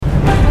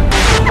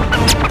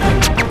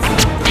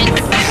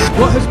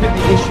What has been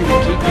the issue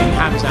with keeping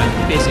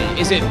Khamzat busy?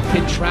 Is it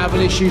been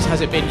travel issues?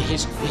 Has it been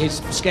his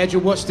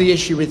schedule? What's the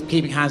issue with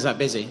keeping Khamzat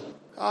busy?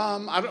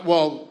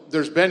 Well,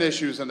 there's been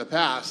issues in the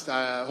past.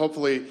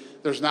 Hopefully,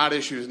 there's not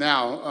issues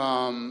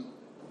now.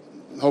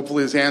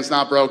 Hopefully, his hand's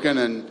not broken,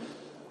 and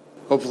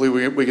hopefully,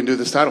 we can do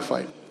this title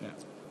fight.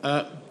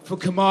 Yeah. For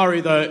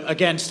Kamaru, though,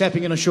 again,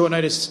 stepping in on short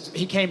notice,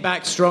 he came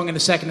back strong in the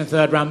second and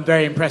third round.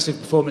 Very impressive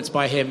performance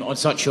by him on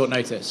such short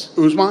notice.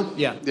 Usman?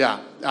 Yeah.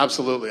 Yeah,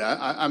 absolutely.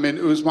 I mean,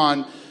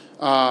 Usman,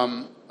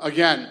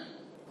 again,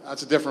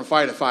 that's a different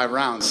fight at 5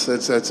 rounds.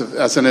 That's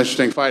an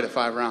interesting fight at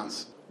 5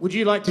 rounds. Would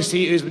you like to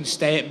see Usman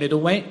stay at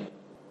middleweight?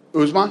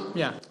 Usman?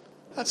 Yeah.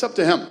 That's up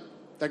to him.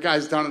 That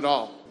guy's done it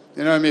all.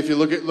 You know what I mean? If you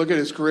look at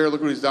his career,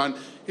 look what he's done.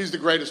 He's the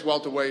greatest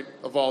welterweight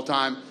of all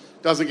time.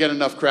 Doesn't get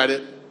enough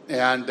credit.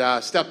 And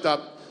stepped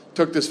up,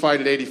 took this fight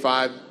at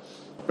 85.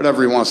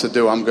 Whatever he wants to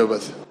do, I'm good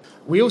with.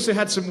 We also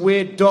had some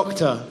weird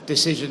doctor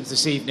decisions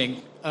this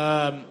evening.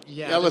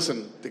 Yeah,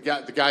 listen, the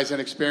guy's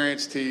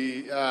inexperienced.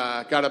 He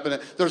got up in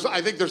it.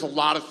 I think there's a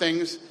lot of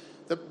things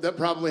that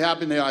probably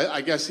happened.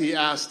 I guess he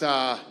asked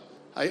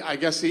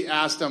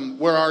him,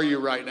 "Where are you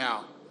right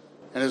now?"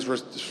 And his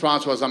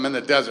response was, "I'm in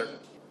the desert."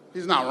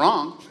 He's not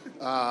wrong.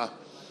 I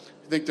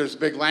think there's a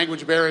big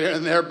language barrier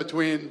in there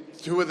between the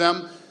two of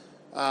them,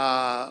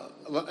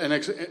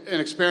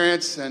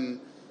 inexperience, and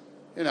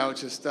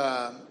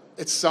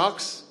it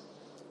sucks.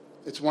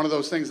 It's one of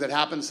those things that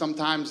happens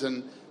sometimes,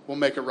 and we'll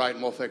make it right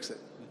and we'll fix it.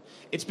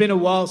 It's been a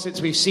while since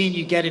we've seen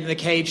you get in the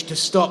cage to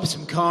stop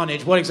some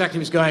carnage. What exactly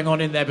was going on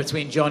in there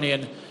between Johnny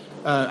and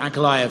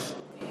Ankalaev?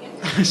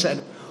 I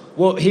said,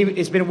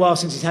 it's been a while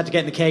since he's had to get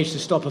in the cage to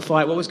stop a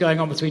fight. What was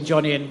going on between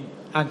Johnny and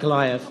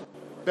Ankalaev?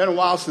 Been a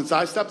while since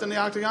I stepped in the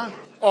octagon?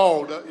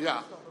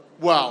 Yeah.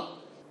 Well,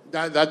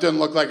 that didn't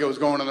look like it was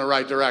going in the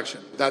right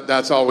direction.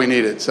 That's all we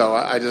needed. So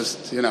I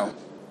just, yeah.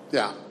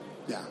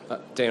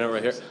 Dana,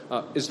 right here.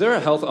 Is there a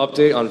health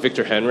update on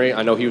Victor Henry?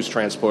 I know he was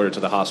transported to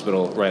the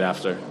hospital right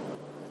after.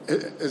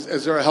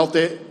 Is there a health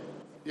date?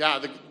 Yeah,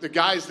 the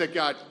guys that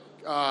got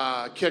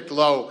kicked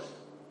low,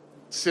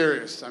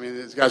 serious. I mean,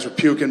 these guys were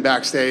puking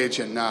backstage,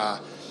 and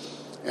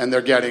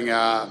they're getting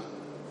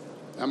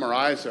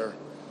MRIs or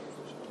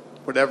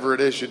whatever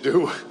it is you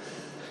do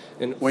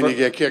when you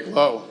get kicked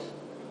low.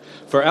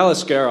 For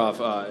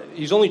Aliskerov,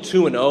 he's only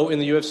 2-0 in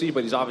the UFC,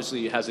 but he's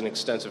obviously has an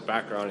extensive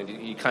background.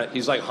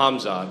 He's like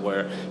Khamzat,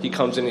 where he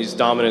comes in, he's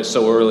dominant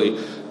so early.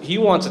 He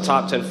wants a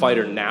top 10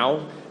 fighter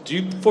now. Do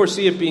you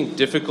foresee it being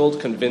difficult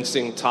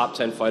convincing top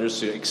 10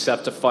 fighters to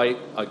accept a fight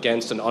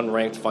against an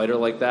unranked fighter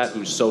like that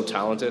who's so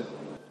talented?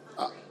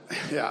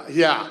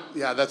 Yeah,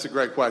 that's a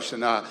great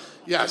question.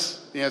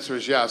 Yes, the answer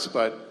is yes,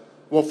 but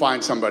we'll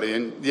find somebody.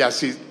 And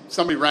yes,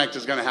 somebody ranked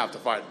is going to have to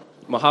fight him.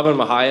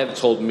 Makhachev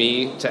told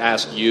me to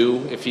ask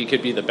you if he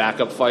could be the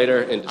backup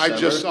fighter in December. I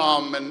just saw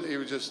him, and he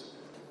was just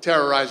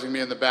terrorizing me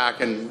in the back,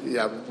 and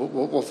yeah,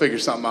 we'll figure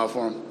something out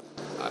for him.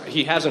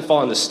 He hasn't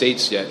fought in the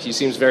States yet. He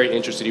seems very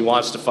interested. He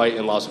wants to fight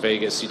in Las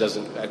Vegas.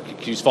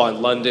 He's fought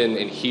in London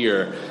and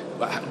here.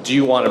 Do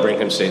you want to bring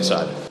him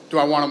stateside? Do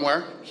I want him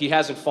where? He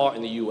hasn't fought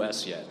in the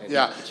U.S. yet.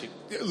 Yeah.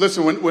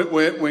 Listen,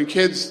 when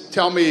kids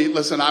tell me,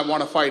 listen, I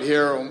want to fight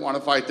here or want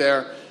to fight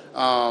there,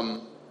 I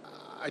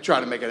try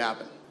to make it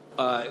happen.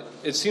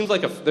 It seems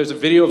like there's a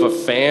video of a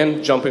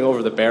fan jumping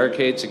over the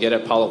barricade to get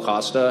at Paulo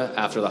Costa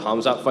after the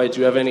Khamzat fight. Do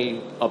you have any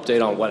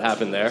update on what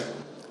happened there?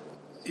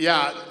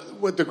 Yeah,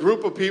 with the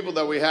group of people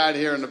that we had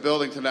here in the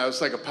building tonight, it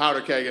was like a powder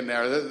keg in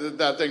there.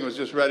 That thing was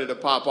just ready to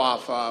pop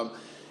off. I've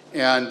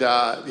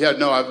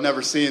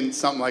never seen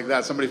something like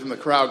that. Somebody from the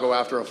crowd go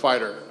after a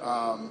fighter.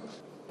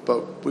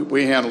 But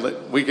we handled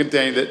it. We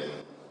contained it.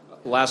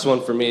 Last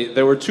one for me.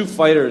 There were 2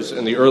 fighters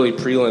in the early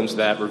prelims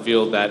that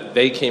revealed that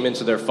they came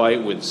into their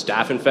fight with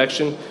staph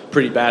infection,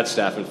 pretty bad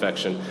staph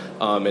infection,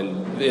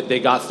 and they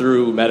got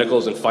through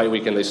medicals and fight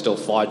week and they still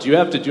fought. Do you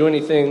have to do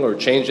anything or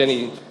change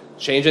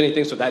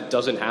anything so that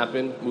doesn't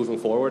happen moving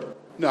forward?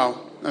 No.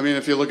 I mean,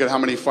 if you look at how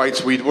many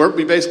fights we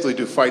basically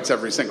do fights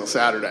every single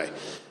Saturday.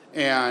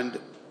 And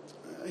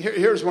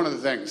here's one of the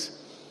things.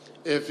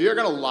 If you're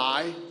going to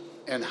lie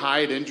and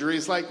hide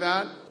injuries like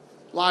that,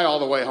 lie all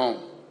the way home.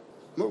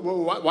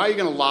 Why are you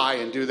going to lie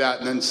and do that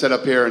and then sit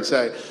up here and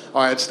say, "Oh,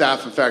 I had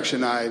staph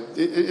infection"?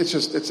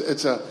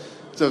 It's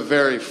a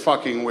very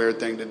fucking weird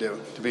thing to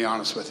do, to be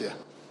honest with you.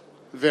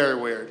 Very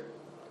weird.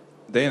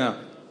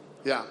 Dana.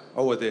 Yeah.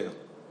 Over there.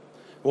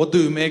 What do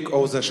you make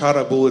of the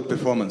Shara Bullet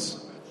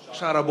performance?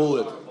 Shara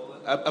Bullet.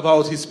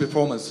 About his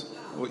performance.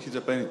 His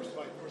opponent.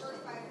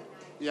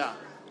 Yeah.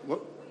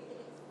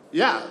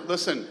 Yeah.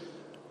 Listen.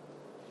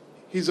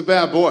 He's a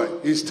bad boy.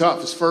 He's tough.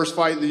 His first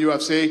fight in the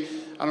UFC.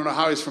 I don't know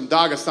how he's from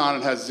Dagestan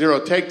and has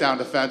 0 takedown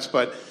defense,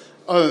 but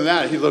other than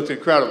that, he looked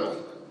incredible.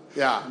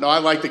 Yeah, no, I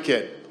like the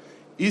kid.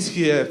 Is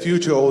he a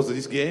future of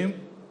this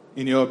game,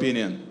 in your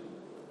opinion?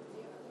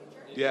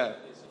 Yeah.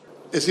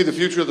 Is he the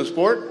future of the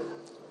sport?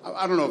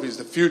 I don't know if he's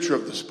the future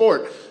of the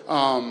sport,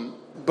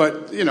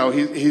 but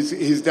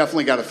he's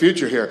definitely got a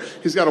future here.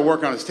 He's got to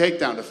work on his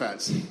takedown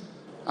defense.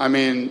 I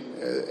mean,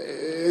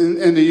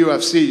 in the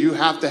UFC, you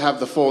have to have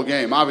the full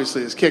game.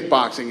 Obviously, his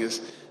kickboxing is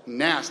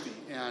nasty.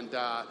 And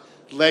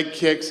leg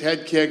kicks,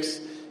 head kicks,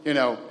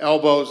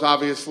 elbows,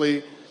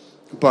 obviously.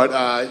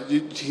 But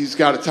he's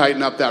got to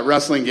tighten up that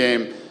wrestling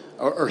game,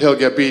 or he'll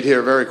get beat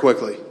here very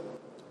quickly.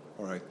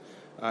 All right.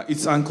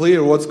 It's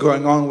unclear what's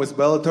going on with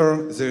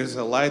Bellator. There is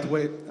a light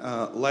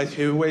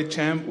heavyweight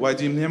champ,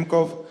 Vadim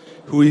Nemkov,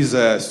 who is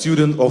a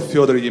student of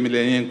Fyodor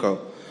Emelianenko.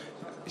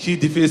 He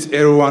defeats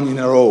everyone in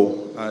a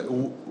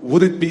row.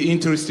 Would it be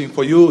interesting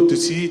for you to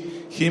see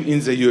him in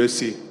the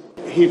UFC?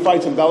 He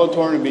fights in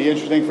Bellator, and it'd be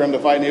interesting for him to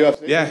fight in the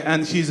UFC? Yeah,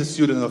 and he's a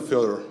student of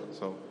Fyodor.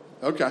 So.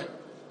 Okay.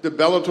 Did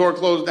Bellator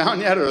close down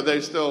yet, or are they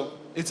still?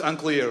 It's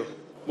unclear.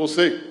 We'll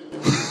see.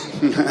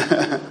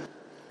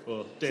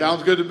 Well,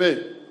 sounds good to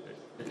me.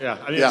 Yeah,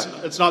 I mean,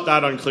 it's not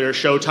that unclear.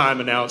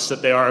 Showtime announced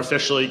that they are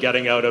officially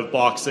getting out of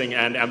boxing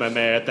and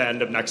MMA at the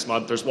end of next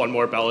month. There's one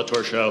more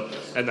Bellator show,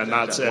 and then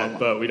that's it.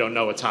 But we don't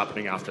know what's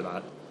happening after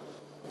that.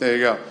 There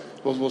you go.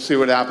 We'll see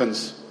what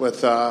happens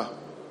with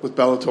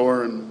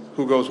Bellator and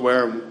who goes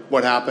where and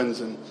what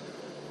happens. And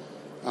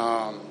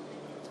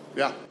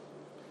yeah.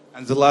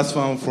 And the last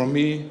one from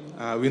me,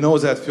 we know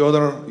that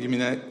Fyodor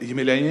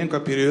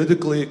Emelianenko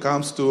periodically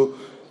comes to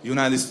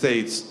United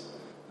States.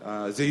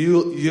 The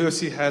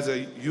UFC has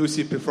a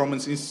UFC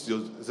Performance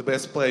Institute, the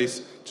best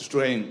place to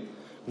train.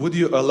 Would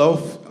you allow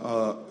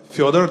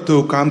Fyodor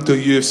to come to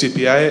UFC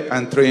PI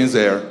and train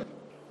there?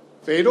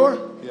 Fedor?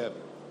 Yeah.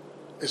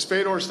 Is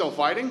Fedor still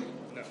fighting?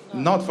 No.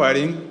 Not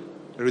fighting,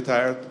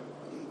 retired.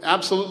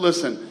 Absolutely.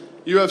 Listen,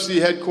 UFC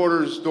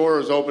headquarters door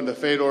is open to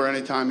Fedor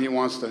anytime he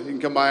wants to. He can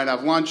come by and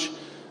have lunch.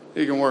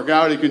 He can work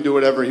out. He can do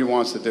whatever he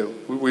wants to do.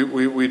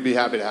 We'd be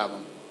happy to have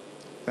him.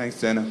 Thanks,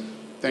 Dana.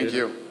 Thank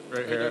you.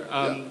 Right here.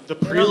 The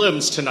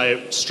prelims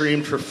tonight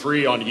streamed for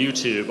free on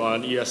YouTube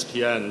on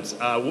ESPN.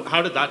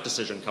 How did that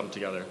decision come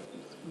together?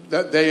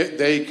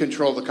 They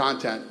control the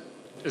content.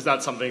 Is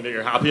that something that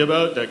you're happy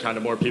about? That kind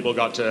of more people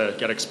got to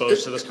get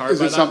exposed to this card?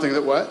 Is it something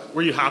that what?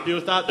 Were you happy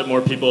with that? That more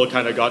people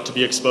kind of got to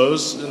be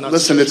exposed?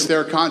 Listen, it's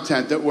their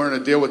content. That we're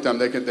in a deal with them.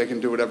 They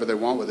can do whatever they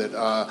want with it.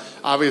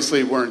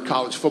 Obviously, we're in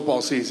college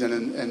football season,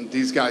 and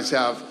these guys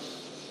have,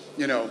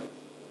 a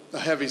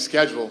heavy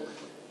schedule.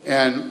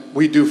 And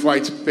we do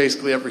fights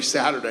basically every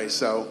Saturday.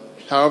 So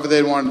however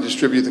they want to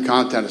distribute the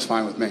content is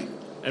fine with me.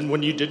 And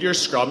when you did your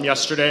scrum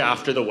yesterday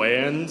after the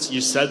weigh-ins,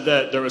 you said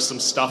that there was some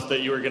stuff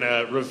that you were going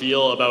to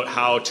reveal about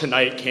how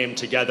tonight came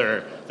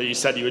together that you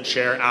said you would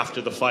share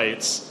after the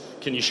fights.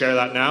 Can you share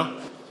that now?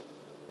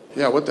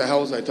 Yeah, what the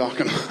hell was I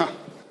talking about?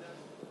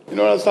 You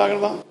know what I was talking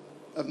about?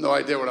 I have no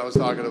idea what I was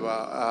talking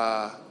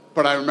about.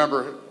 But I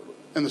remember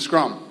in the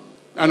scrum.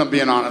 And I'm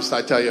being honest,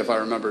 I tell you if I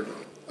remembered.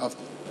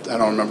 I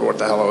don't remember what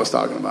the hell I was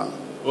talking about.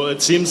 Well,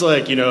 it seems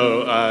like,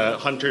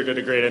 Hunter did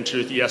a great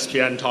interview with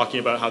ESPN talking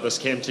about how this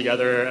came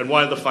together. And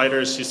one of the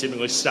fighters who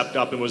seemingly stepped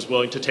up and was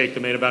willing to take the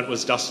main event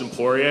was Dustin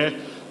Poirier.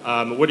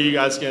 What are you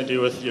guys going to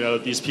do with,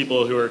 these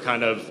people who are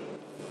kind of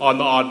on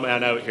the odd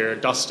man out here?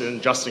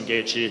 Justin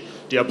Gaethje.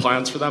 Do you have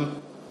plans for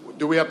them?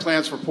 Do we have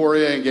plans for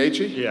Poirier and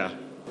Gaethje? Yeah.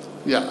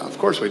 Yeah, of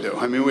course we do.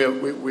 I mean,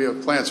 we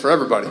have plans for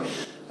everybody.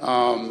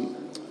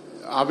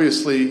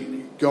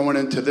 Obviously, going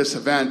into this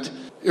event,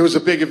 it was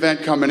a big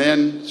event coming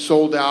in,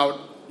 sold out,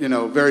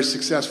 very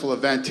successful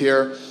event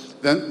here.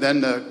 Then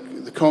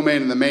the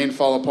co-main and the main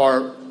fall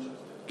apart.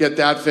 Get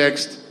that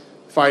fixed.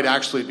 Fight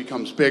actually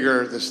becomes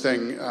bigger. This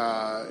thing,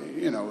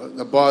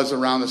 the buzz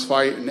around this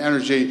fight and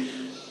energy.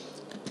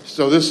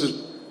 So this has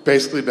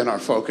basically been our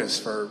focus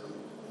for,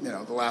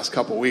 the last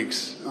couple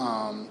weeks.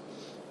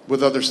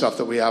 With other stuff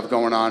that we have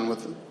going on,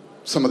 with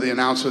some of the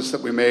announcements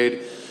that we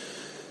made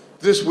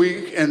this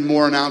week and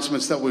more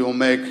announcements that we will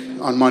make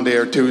on Monday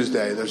or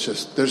Tuesday.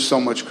 There's so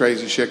much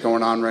crazy shit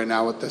going on right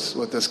now with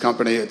this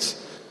company.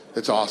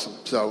 It's awesome.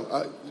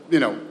 So,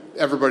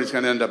 everybody's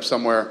going to end up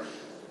somewhere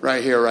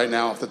right here, right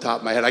now, off the top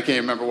of my head. I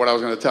can't remember what I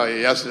was going to tell you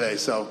yesterday,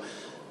 so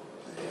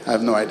I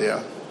have no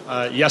idea.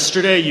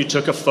 Yesterday, you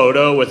took a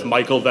photo with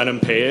Michael Venom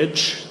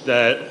Page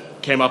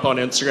that came up on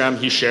Instagram.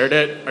 He shared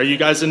it. Are you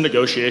guys in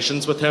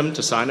negotiations with him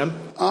to sign him?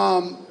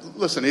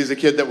 Listen, he's a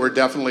kid that we're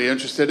definitely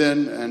interested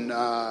in,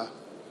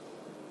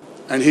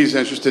 and he's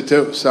interested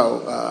too.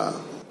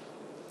 So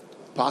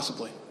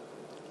possibly.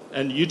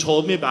 And you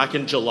told me back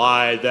in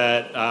July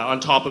that on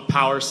top of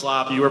Power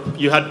Slap,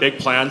 you had big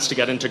plans to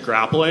get into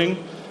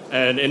grappling.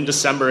 And in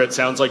December, it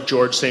sounds like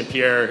George St.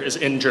 Pierre is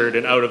injured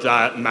and out of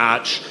that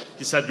match.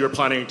 You said you were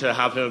planning to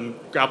have him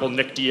grapple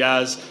Nick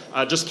Diaz.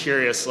 Just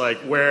curious,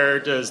 where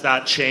does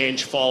that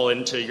change fall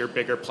into your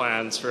bigger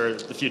plans for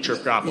the future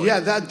of grappling?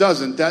 Yeah, that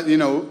doesn't. The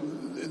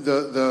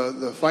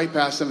Fight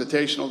Pass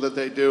Invitational that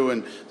they do,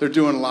 and they're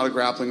doing a lot of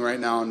grappling right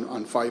now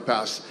on Fight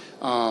Pass.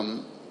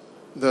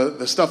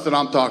 The stuff that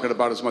I'm talking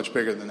about is much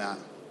bigger than that.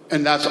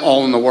 And that's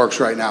all in the works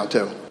right now,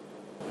 too.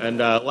 And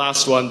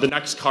last one, the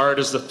next card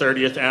is the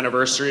 30th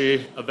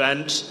anniversary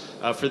event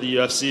for the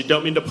UFC.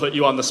 Don't mean to put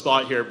you on the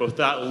spot here, but with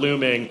that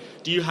looming,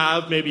 do you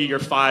have maybe your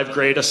 5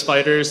 greatest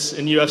fighters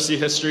in UFC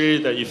history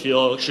that you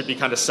feel should be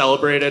kind of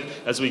celebrated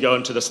as we go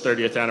into this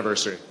 30th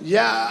anniversary?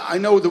 Yeah, I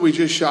know that we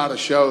just shot a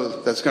show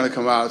that's going to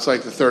come out. It's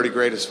like the 30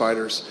 greatest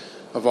fighters.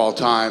 of all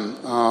time.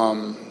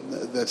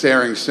 That's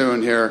airing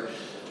soon here.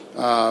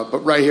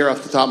 But right here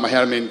off the top of my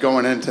head, I mean,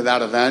 going into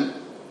that event,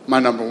 my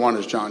number one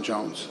is John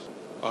Jones.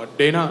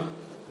 Dana,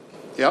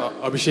 Yep.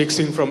 Abhishek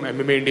Singh from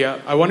MMA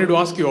India. I wanted to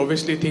ask you,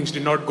 obviously things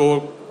did not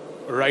go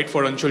right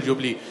for Anshul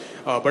Jubilee,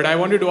 but I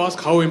wanted to ask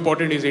how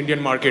important is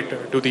Indian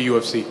market to the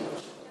UFC?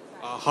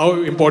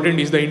 How important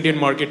is the Indian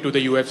market to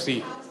the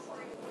UFC?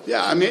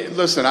 Yeah, I mean,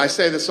 listen, I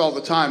say this all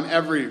the time.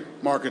 Every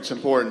market's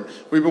important.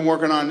 We've been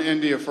working on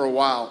India for a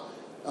while.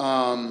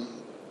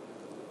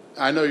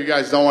 I know you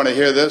guys don't want to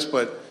hear this,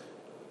 but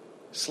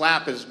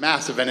slap is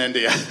massive in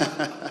India.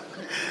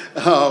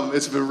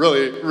 It's been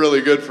really,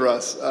 really good for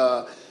us.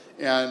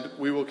 And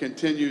we will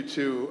continue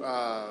to,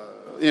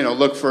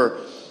 look for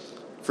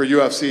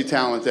UFC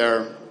talent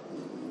there,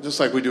 just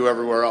like we do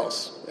everywhere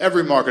else.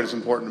 Every market is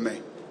important to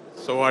me.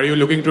 So are you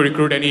looking to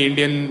recruit any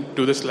Indian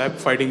to the slap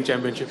fighting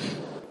championship?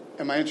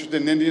 Am I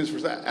interested in Indians for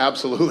that?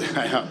 Absolutely,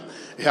 I am.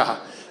 Yeah.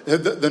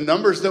 The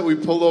numbers that we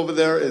pull over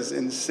there is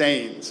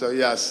insane. So,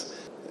 yes,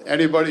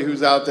 anybody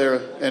who's out there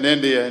in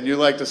India and you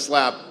like to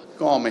slap,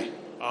 call me.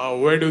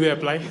 Where do they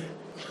apply?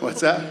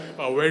 What's that?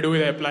 Where do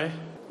they apply?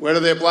 Where do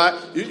they apply?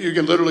 You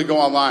can literally go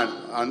online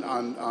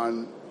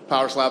on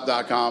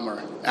powerslap.com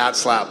or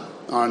 @slap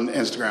on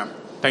Instagram.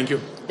 Thank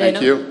you. Dana,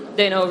 Thank you.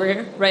 Dana over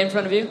here, right in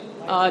front of you.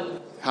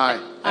 Hi.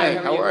 Hey,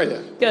 how are you?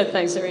 Good,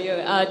 thanks. How are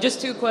you?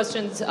 Just two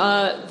questions.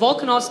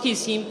 Volkanovski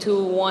seemed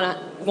to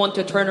want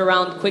to turn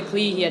around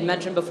quickly. He had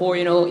mentioned before,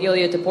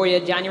 Ilya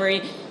Topuria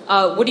January.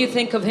 What do you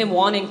think of him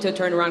wanting to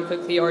turn around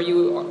quickly? Are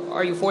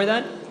you for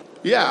that?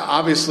 Yeah,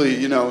 obviously,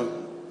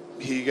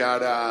 he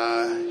got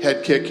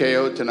head kick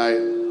KO'd tonight.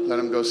 Let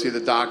him go see the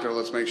doctor.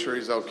 Let's make sure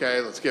he's okay.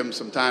 Let's give him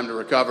some time to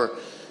recover,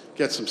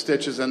 get some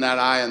stitches in that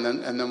eye, and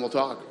then we'll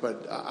talk.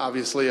 But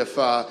obviously,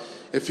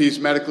 if he's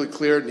medically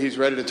cleared and he's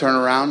ready to turn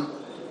around,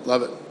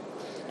 love it.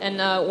 And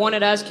wanted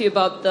to ask you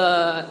about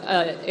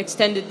the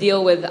extended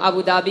deal with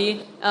Abu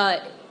Dhabi.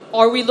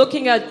 Are we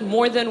looking at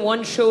more than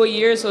one show a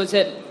year? So is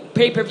it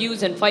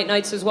pay-per-views and fight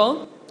nights as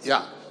well?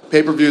 Yeah,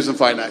 pay-per-views and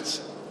fight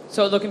nights.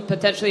 So looking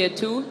potentially at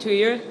two a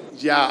year?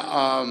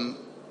 Yeah,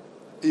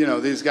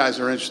 these guys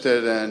are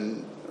interested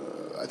in,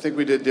 I think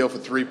we did a deal for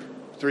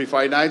three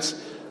fight nights,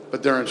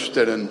 but they're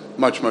interested in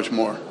much, much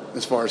more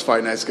as far as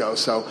fight nights go.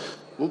 So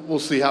we'll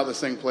see how this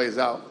thing plays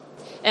out.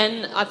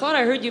 And I thought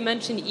I heard you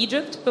mention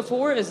Egypt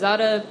before. Is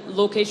that a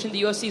location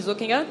the UFC is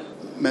looking at?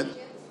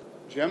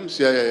 Gyms?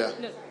 Yeah.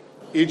 No.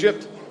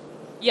 Egypt?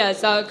 Yeah,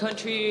 is that a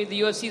country the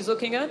UFC is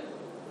looking at?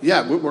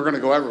 Yeah, we're going to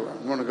go everywhere.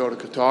 We're going to go to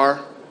Qatar.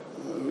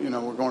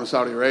 We're going to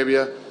Saudi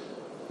Arabia.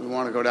 We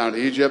want to go down to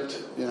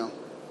Egypt. We're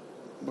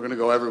going to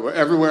go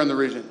everywhere in the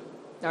region.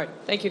 All right,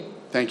 thank you.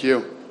 Thank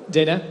you.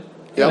 Dana?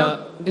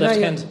 Yeah. Left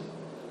hand.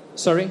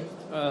 Sorry?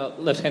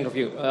 Left hand of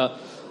you.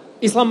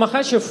 Islam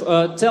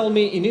Makhachev tell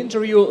me in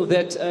interview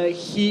that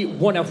he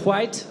won a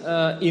fight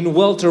in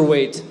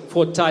welterweight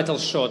for title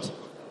shot.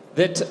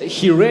 That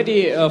he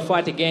ready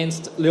fight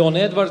against Leon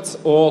Edwards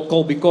or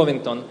Colby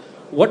Covington.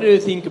 What do you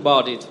think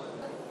about it?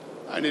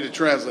 I need a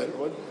translator.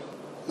 What?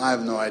 I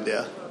have no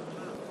idea.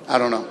 I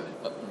don't know.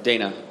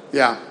 Dana.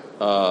 Yeah.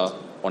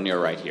 On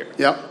your right here.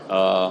 Yep.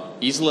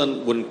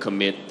 Islam wouldn't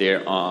commit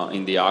there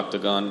in the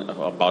octagon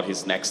about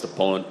his next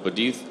opponent, but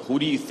who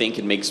do you think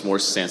it makes more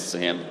sense to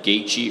him,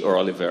 Gaethje or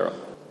Oliveira?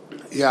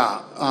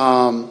 Yeah.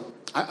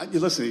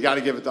 Listen, you got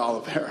to give it to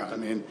Oliveira. I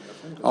mean,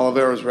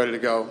 Oliveira was ready to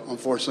go.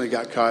 Unfortunately,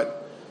 got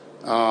cut.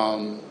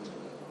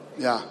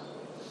 Yeah.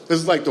 This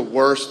is like the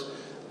worst.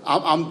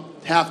 I'm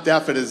half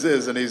deaf as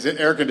is, and these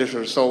air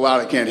conditioners are so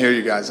loud I can't hear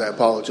you guys. I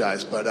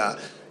apologize. But,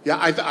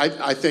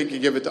 I think you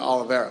give it to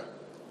Oliveira.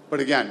 But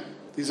again,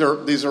 these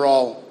are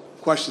all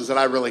questions that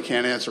I really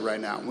can't answer right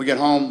now. When we get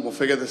home, we'll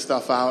figure this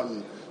stuff out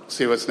and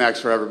see what's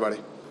next for everybody.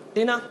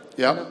 Dana?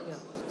 Yep.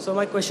 So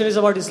my question is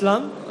about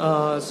Islam.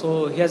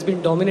 So he has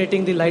been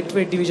dominating the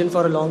lightweight division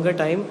for a longer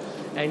time,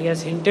 and he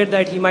has hinted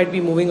that he might be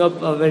moving up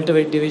a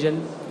welterweight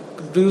division.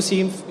 Do you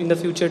see him in the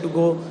future to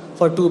go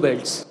for 2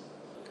 belts?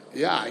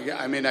 Yeah,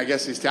 I mean, I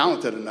guess he's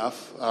talented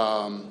enough.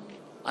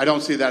 I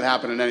don't see that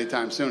happening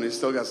anytime soon. He's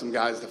still got some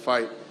guys to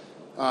fight.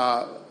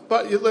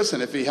 But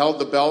listen, if he held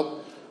the belt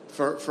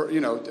for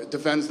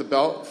defends the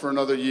belt for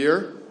another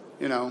year,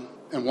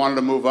 and wanted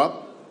to move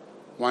up,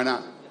 why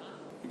not?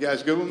 You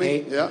guys good with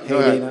me? Hey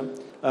Dana.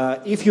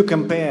 If you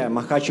compare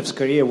Makhachev's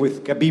career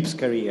with Khabib's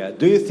career,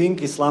 do you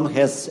think Islam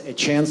has a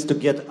chance to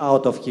get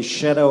out of his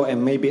shadow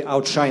and maybe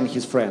outshine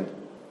his friend?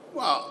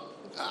 Well,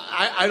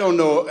 I don't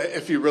know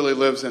if he really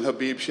lives in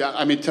Khabib's shadow.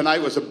 I mean,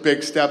 tonight was a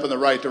big step in the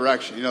right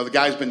direction. The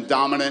guy's been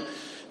dominant.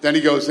 Then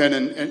he goes in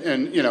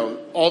and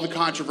all the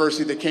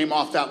controversy that came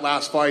off that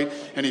last fight,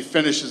 and he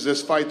finishes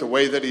this fight the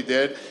way that he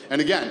did.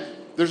 And again,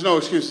 there's no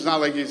excuse. It's not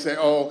like you say,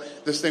 oh,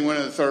 this thing went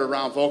in the 3rd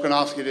round.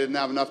 Volkanovski didn't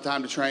have enough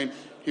time to train.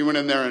 He went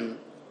in there and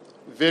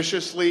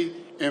viciously,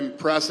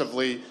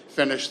 impressively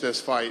finished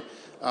this fight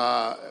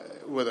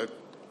with a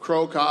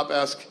Crow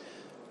Cop-esque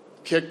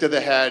kick to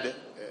the head.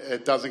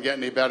 It doesn't get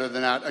any better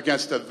than that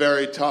against a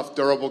very tough,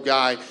 durable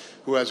guy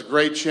who has a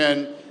great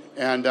chin.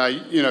 And,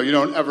 you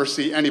don't ever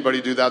see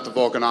anybody do that to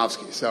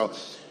Volkanovski. So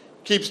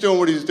keeps doing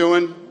what he's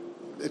doing,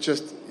 you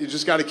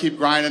just got to keep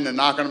grinding and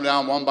knocking them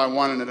down one by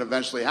one, and it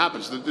eventually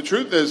happens. The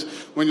truth is,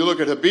 when you look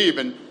at Khabib,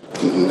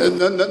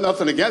 and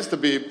nothing against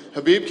Khabib,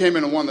 Khabib came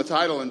in and won the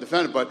title and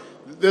defended, but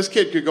this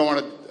kid could go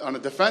on a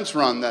defense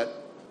run that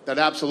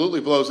absolutely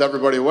blows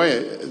everybody away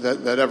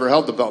that ever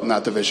held the belt in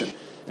that division.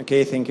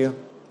 Okay, thank you.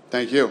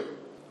 Thank you.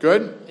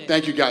 Good?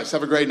 Thank you, guys.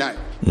 Have a great night.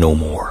 No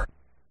more.